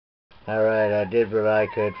Alright, I did what I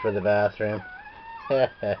could for the bathroom.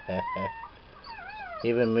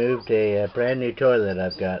 Even moved a brand new toilet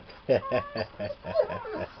I've got.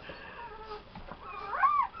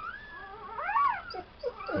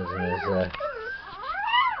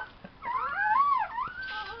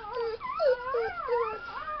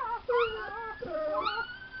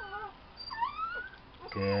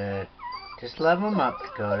 Good. Just level them up,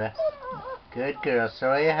 Dakota. Good girl.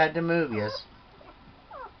 Sorry I had to move yous.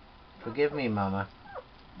 Forgive me, Mama.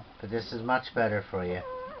 But this is much better for you.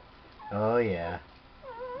 Oh, yeah.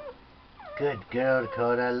 Good girl,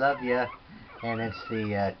 Dakota. I love you. And it's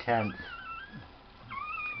the 10th.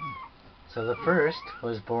 So the first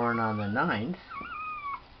was born on the 9th.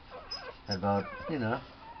 About,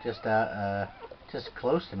 just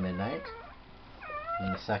close to midnight.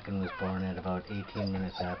 And the second was born at about 18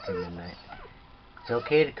 minutes after midnight. It's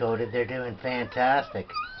okay, Dakota. They're doing fantastic.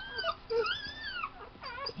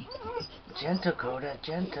 Gentle, Dakota.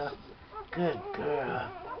 Gentle. Good girl.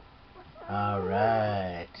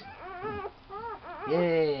 Alright.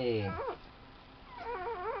 Yay.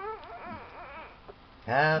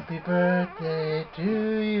 Happy birthday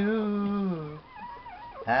to you.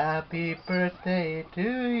 Happy birthday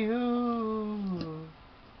to you.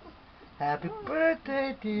 Happy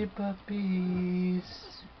birthday, dear puppies.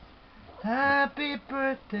 Happy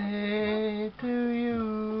birthday to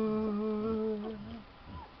you.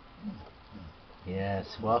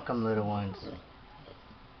 Yes, welcome, little ones.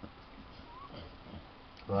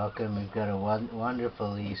 Welcome. We've got a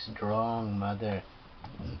wonderfully strong mother.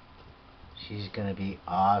 She's gonna be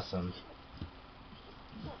awesome.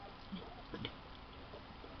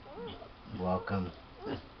 Welcome,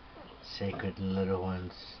 sacred little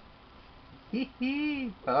ones. Hee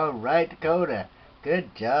hee. Alright, Dakota.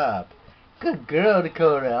 Good job. Good girl,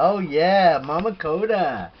 Dakota. Oh yeah, Mama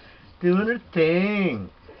Dakota. Doing her thing.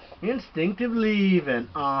 Instinctive leaving.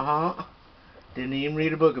 Uh-huh. Didn't even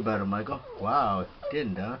read a book about it, Michael. Wow,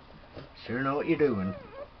 didn't, huh? Sure know what you're doing.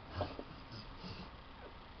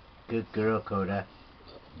 Good girl, Coda.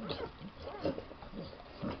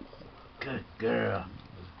 Good girl.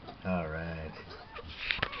 Alright.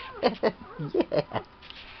 Yeah.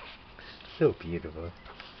 So beautiful.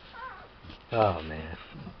 Oh, man.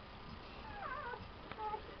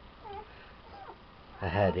 I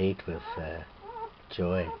had 8 with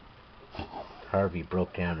Joy. Harvey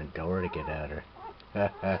broke down a door to get at her.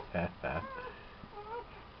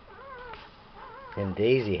 And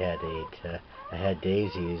Daisy had 8. I had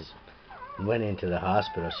Daisy's. Went into the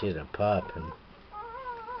hospital. She's a pup, and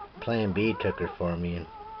Plan B took her for me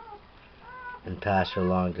and passed her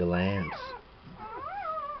along to Lance.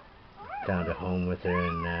 Found a home with her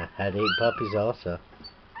and had 8 puppies also.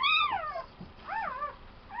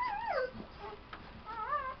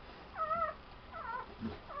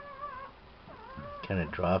 Kind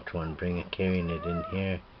of dropped one, carrying it in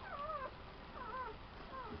here.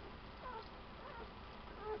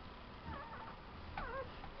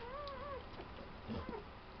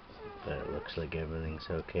 But it looks like everything's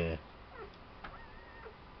okay.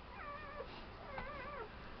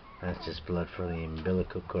 That's just blood from the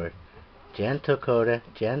umbilical cord. Gentle, Coda.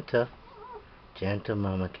 Gentle. Gentle,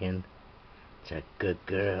 Mamakin. It's a good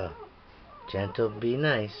girl. Gentle, be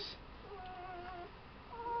nice.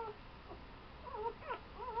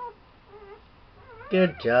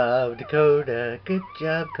 Good job, Dakota. Good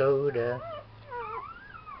job, Coda.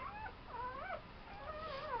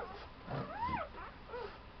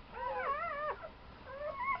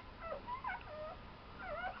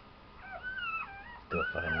 Go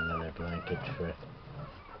find another blanket for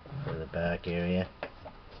the back area.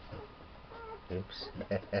 Oops.